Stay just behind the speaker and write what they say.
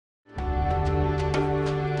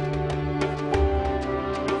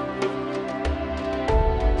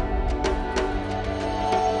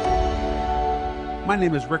My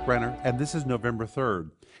name is Rick Renner, and this is November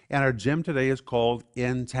 3rd. And our gem today is called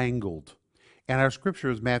Entangled. And our scripture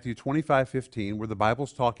is Matthew 25:15, where the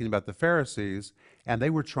Bible's talking about the Pharisees, and they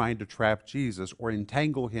were trying to trap Jesus or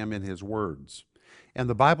entangle him in his words. And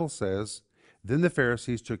the Bible says, then the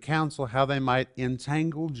Pharisees took counsel how they might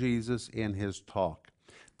entangle Jesus in his talk.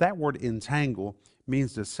 That word entangle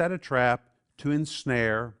means to set a trap, to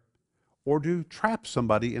ensnare, or to trap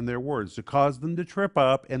somebody in their words, to cause them to trip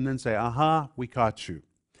up and then say, we caught you.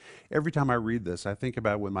 Every time I read this, I think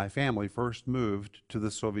about when my family first moved to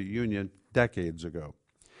the Soviet Union decades ago.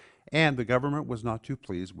 And the government was not too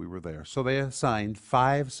pleased we were there. So they assigned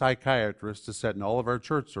 5 psychiatrists to sit in all of our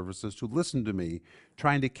church services to listen to me,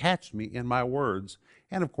 trying to catch me in my words.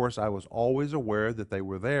 And of course, I was always aware that they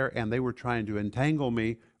were there and they were trying to entangle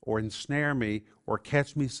me or ensnare me or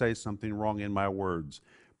catch me say something wrong in my words.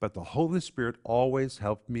 But the Holy Spirit always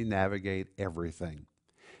helped me navigate everything.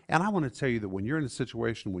 And I want to tell you that when you're in a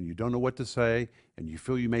situation when you don't know what to say and you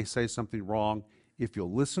feel you may say something wrong, if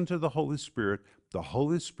you'll listen to the Holy Spirit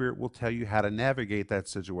will tell you how to navigate that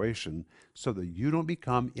situation so that you don't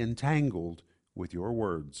become entangled with your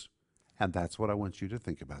words. And that's what I want you to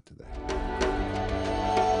think about today.